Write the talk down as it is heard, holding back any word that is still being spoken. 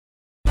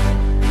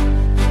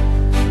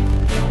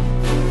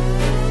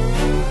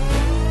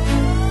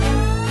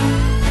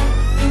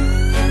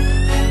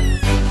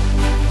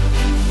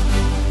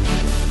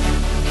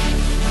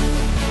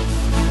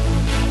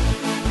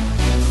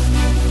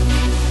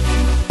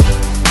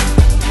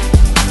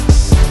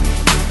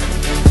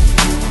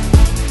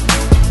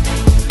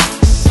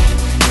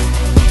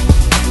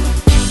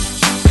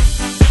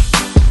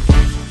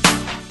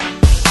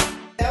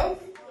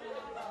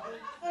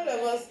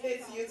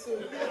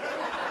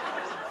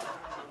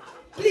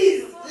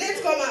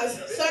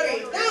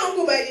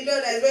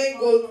say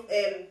go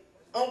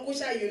Uncle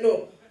Sha, you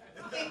know.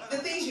 The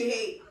things you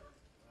hate.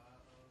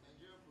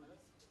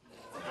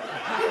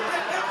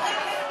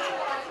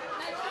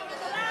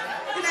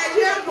 The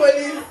Nigerian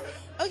police.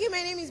 Okay,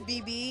 my name is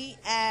Bibi,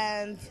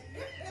 and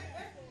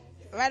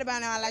right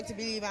about now I like to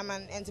believe I'm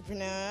an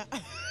entrepreneur.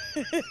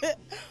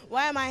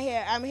 Why am I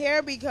here? I'm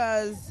here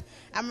because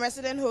I'm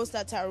resident host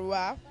at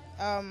Taruwa.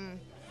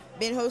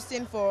 Been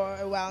hosting for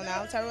a while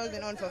now. Taruwa has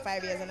been on for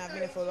 5 years, and I've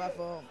been a follower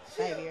for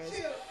 5 years.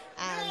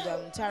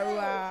 And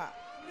Taruwa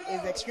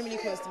is extremely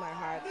close to my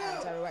heart, and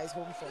Taruwa is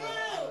home for me.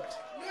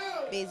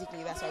 And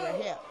basically, that's why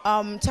we're here.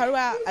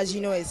 Taruwa, as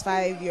you know, is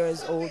 5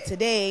 years old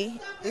today.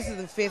 This is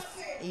the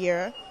 5th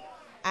year,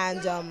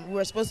 and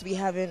we're supposed to be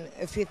having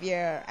a 5th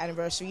year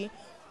anniversary.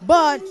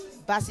 But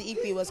Bassey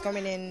Ikpi was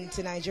coming in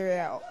to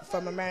Nigeria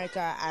from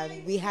America,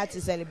 and we had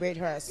to celebrate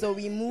her. So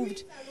we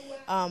moved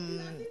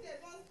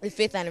the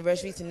 5th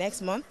anniversary to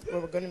next month, where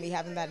we're going to be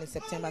having that in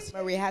September.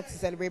 So we had to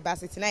celebrate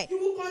Bassey tonight. You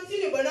will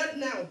continue, but not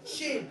now.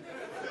 Shame.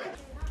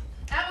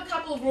 I have a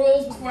couple of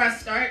rules before I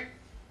start.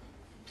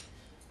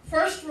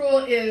 First rule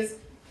is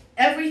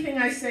everything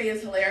I say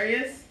is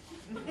hilarious.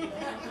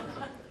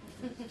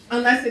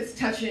 Unless it's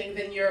touching,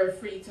 then you're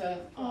free to,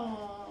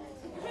 oh.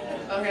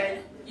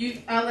 Okay?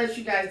 I'll let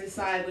you guys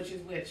decide which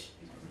is which.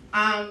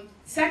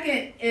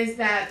 Second is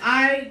that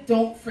I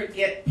don't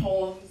forget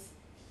poems.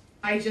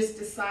 I just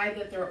decide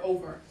that they're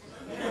over.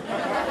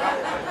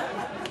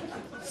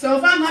 So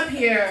if I'm up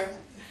here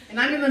and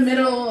I'm in the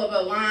middle of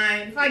a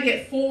line, if I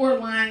get 4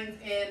 lines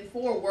in,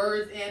 4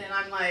 words in, and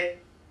I'm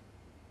like,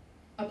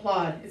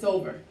 applaud, it's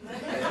over.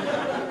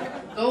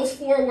 Those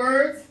 4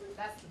 words,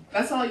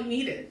 that's all you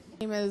needed.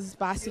 My name is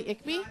Bassey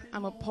Ikpi.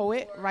 I'm a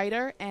poet,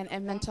 writer, and a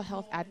mental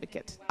health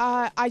advocate.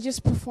 I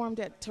just performed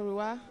at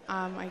Taruwa.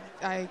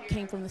 I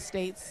came from the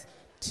States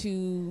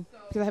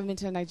because I haven't been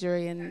to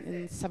Nigeria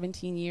in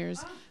 17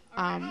 years.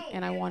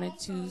 And I wanted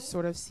to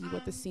sort of see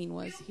what the scene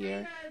was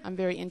here. I'm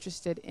very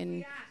interested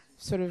in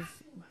sort of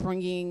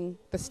bringing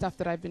the stuff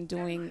that I've been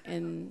doing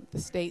in the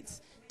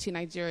States to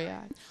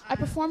Nigeria. I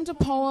performed a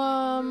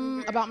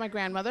poem about my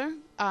grandmother,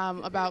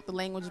 about the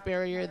language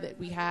barrier that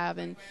we have,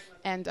 and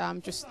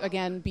just,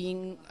 again,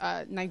 being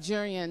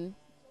Nigerian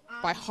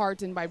by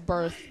heart and by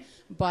birth,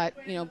 but,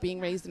 you know, being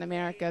raised in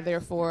America,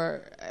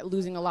 therefore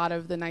losing a lot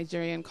of the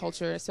Nigerian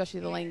culture, especially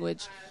the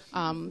language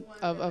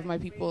of my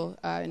people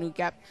in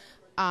Ugep.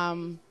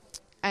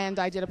 And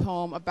I did a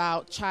poem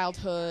about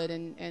childhood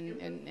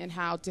and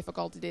how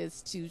difficult it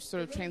is to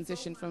sort of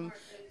transition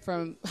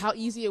from how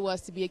easy it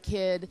was to be a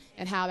kid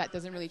and how that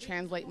doesn't really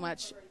translate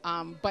much,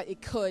 but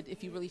it could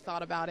if you really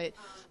thought about it.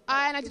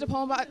 And I did a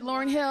poem about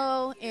Lauryn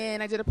Hill,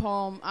 and I did a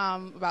poem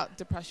about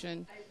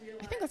depression.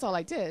 I think that's all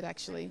I did,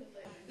 actually.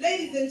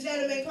 Ladies and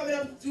gentlemen, coming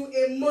up to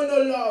a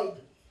monologue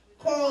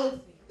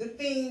called The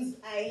Things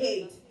I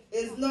Hate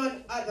is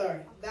none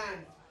other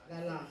than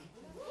Lala.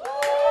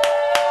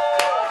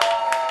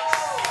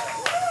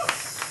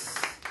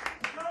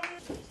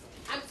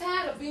 I'm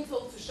tired of being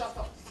told to shut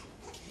up.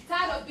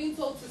 Tired of being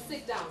told to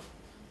sit down.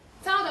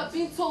 Tired of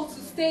being told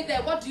to stay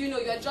there. What do you know?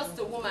 You're just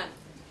a woman.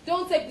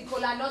 Don't take the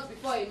cola nut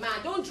before a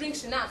man. Don't drink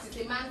schnapps. It's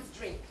a man's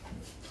drink.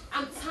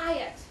 I'm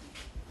tired.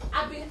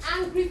 I've been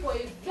angry for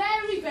a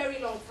very, very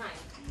long time.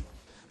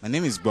 My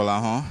name is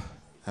Bolahon.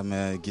 I'm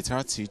a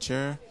guitar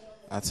teacher,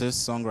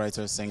 artist,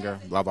 songwriter, singer,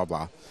 blah, blah,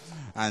 blah.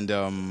 And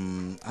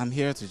I'm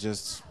here to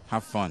just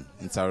have fun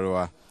in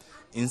Taruwa.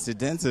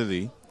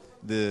 Incidentally,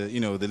 the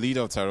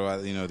leader of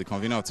Taruwa, the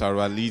convener of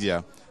Taruwa,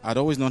 Lydia, I'd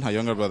always known her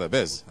younger brother,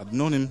 Bez. I'd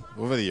known him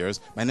over the years,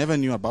 but I never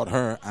knew about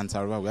her and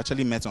Taruwa. We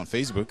actually met on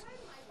Facebook,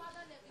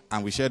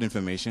 and we shared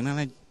information,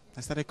 and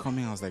I started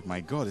coming. I was like, my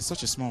God, it's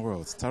such a small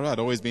world. Taruwa had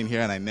always been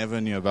here, and I never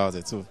knew about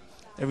it. So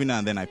every now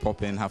and then I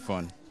pop in, have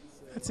fun.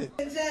 That's it.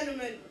 Ladies and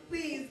gentlemen,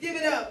 please give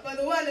it up for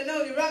the one and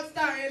only rock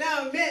star in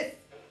our midst,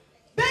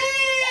 Bassey!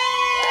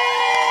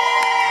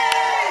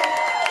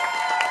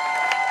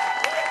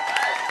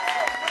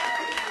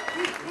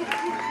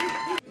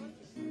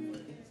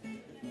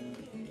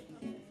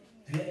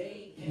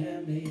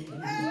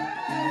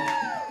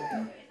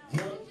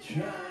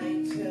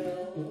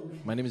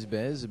 My name is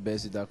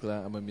Bassey Ikpi.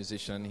 I'm a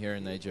musician here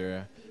in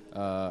Nigeria.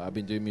 I've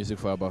been doing music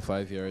for about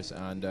 5 years,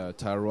 and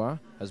Taruwa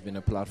has been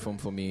a platform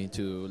for me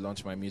to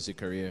launch my music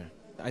career.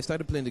 I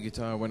started playing the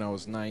guitar when I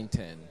was 9,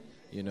 10,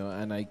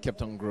 and I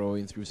kept on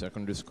growing through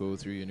secondary school,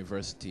 through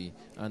university.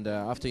 And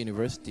after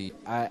university,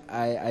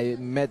 I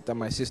met that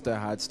my sister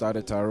had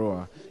started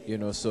Taruwa,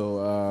 so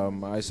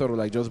I sort of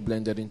like just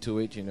blended into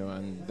it,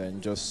 and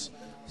then just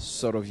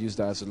sort of used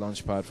that as a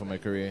launch pad for my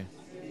career.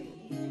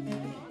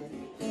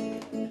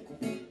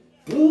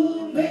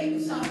 Ooh, baby,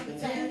 stop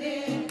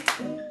pretending.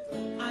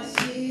 I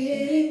see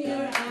it in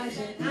your eyes,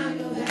 and I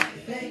know that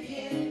you're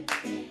faking.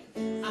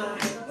 I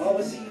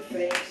always see your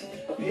face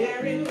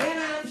appearing when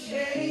I'm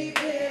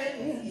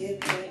shaving. You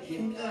can't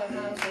keep the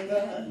house on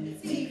the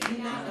TV,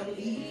 now I'm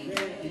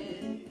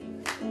leaving.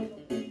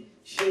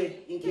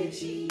 Shit, you get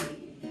cheap.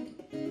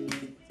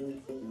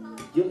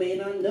 You may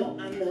not know,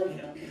 I know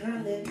you're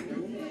coming.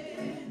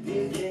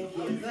 You can't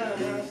keep the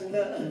house on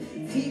the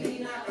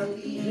TV, now I'm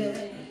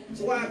leaving.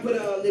 So I put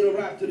a little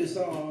rap to the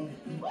song.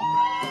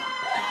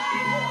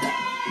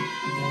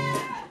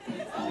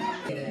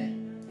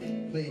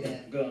 Play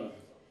that. Go.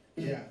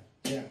 Yeah.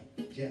 This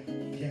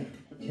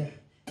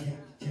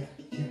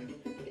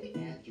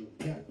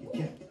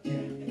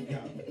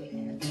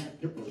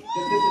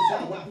is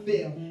how I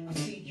feel. I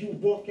see you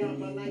walk out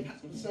my life.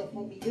 Ask myself,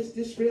 homie, is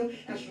this real?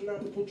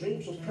 Astronomical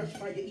dreams was crushed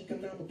by your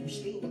economical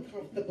scheme. A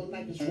comfortable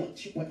life is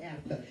what you were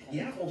after.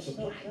 Yeah, I'm on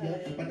supply,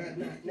 but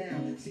not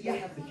now. See, I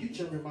have the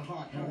future in my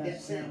heart. How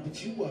that sound?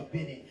 But you up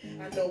in it.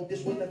 I know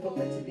this will never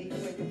meant to be.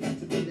 Cause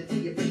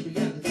incompatibility of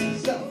reality.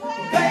 So,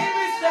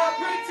 baby, stop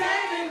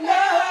pretending.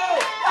 No,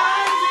 I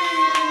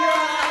see in your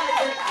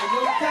eyes. I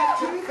know that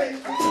you, baby.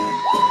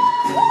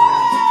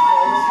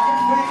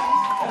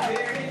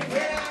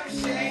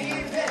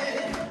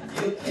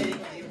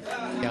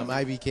 I'm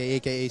IBK,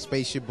 aka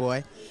Spaceship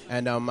Boy,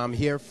 and I'm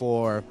here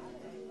for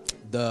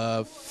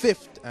the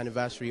 5th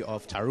anniversary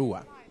of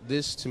Taruwa.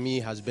 This to me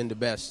has been the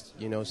best,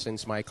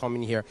 since my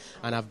coming here,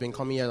 and I've been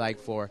coming here like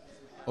for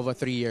over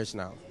 3 years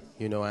now,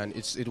 and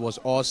it was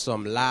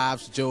awesome.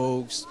 Laughs,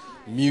 jokes,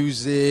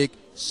 music,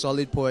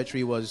 solid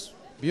poetry was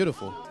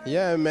beautiful.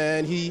 Yeah,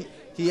 man, he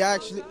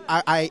actually,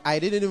 I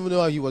didn't even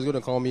know he was going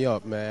to call me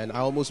up, man. I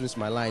almost missed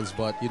my lines,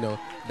 but,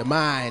 the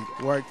mind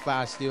worked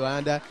fast still,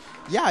 and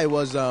yeah, it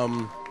was,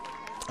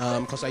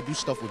 because I do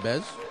stuff with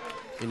Bez,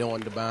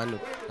 on the band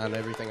and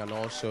everything, and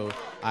also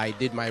I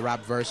did my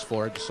rap verse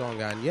for the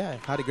song, and yeah,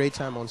 had a great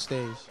time on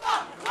stage.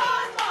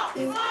 My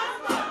name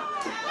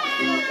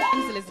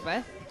is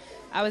Elizabeth.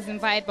 I was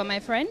invited by my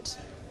friend.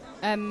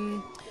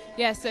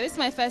 Yeah, so this is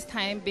my first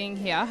time being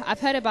here. I've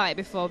heard about it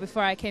before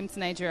I came to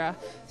Nigeria,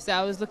 so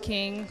I was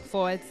looking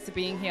forward to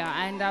being here,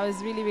 and I was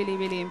really, really,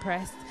 really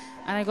impressed.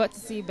 And I got to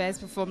see Bez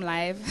perform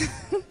live.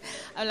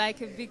 I'm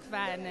like a big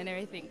fan and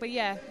everything, but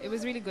yeah, it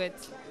was really good.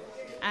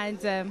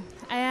 And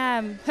I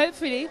am,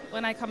 hopefully,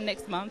 when I come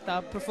next month,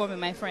 I'll perform with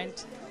my friend.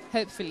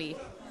 Hopefully,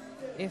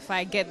 if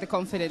I get the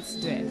confidence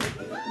to do it.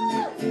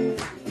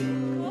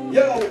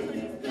 Yo,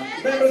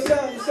 remember the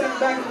song we sang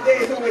back in the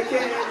days when we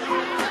came?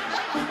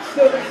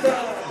 Stupid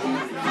song.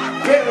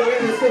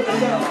 Really stupid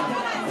song.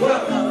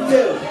 1,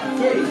 2,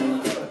 3.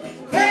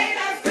 Play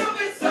that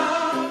stupid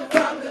song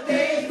from the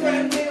days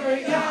when we were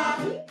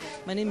young.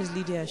 My name is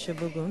Lydia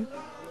Shobogun.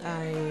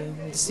 I'm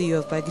the CEO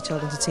of Baggy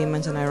Child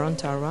Entertainment, and I run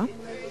Taruwa.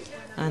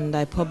 And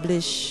I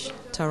publish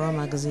Taruwa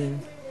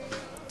magazine.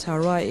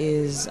 Taruwa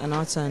is an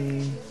arts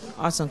and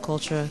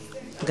culture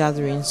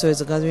gathering. So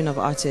it's a gathering of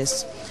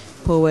artists,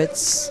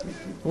 poets,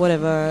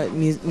 whatever,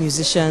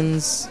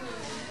 musicians,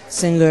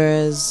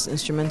 singers,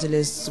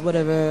 instrumentalists,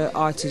 whatever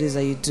art it is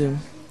that you do.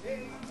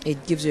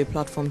 It gives you a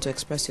platform to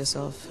express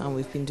yourself, and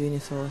we've been doing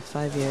it for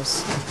 5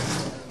 years.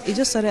 It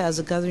just started as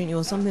a gathering. It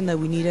was something that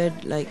we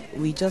needed. Like,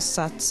 we just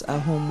sat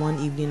at home one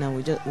evening, and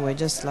we were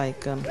just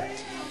like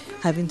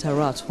having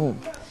Taruwa at home,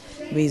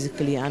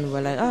 basically, and we're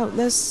like, oh,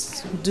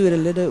 let's do it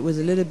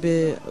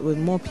with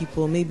more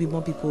people. Maybe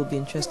more people will be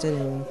interested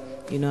in,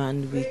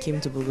 and we came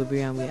to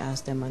Bogobiri and we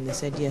asked them, and they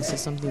said yes,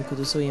 it's something we could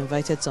do. So we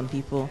invited some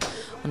people.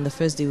 On the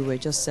first day we were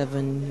just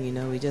 7,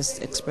 we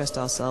just expressed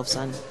ourselves,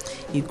 and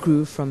it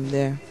grew from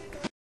there.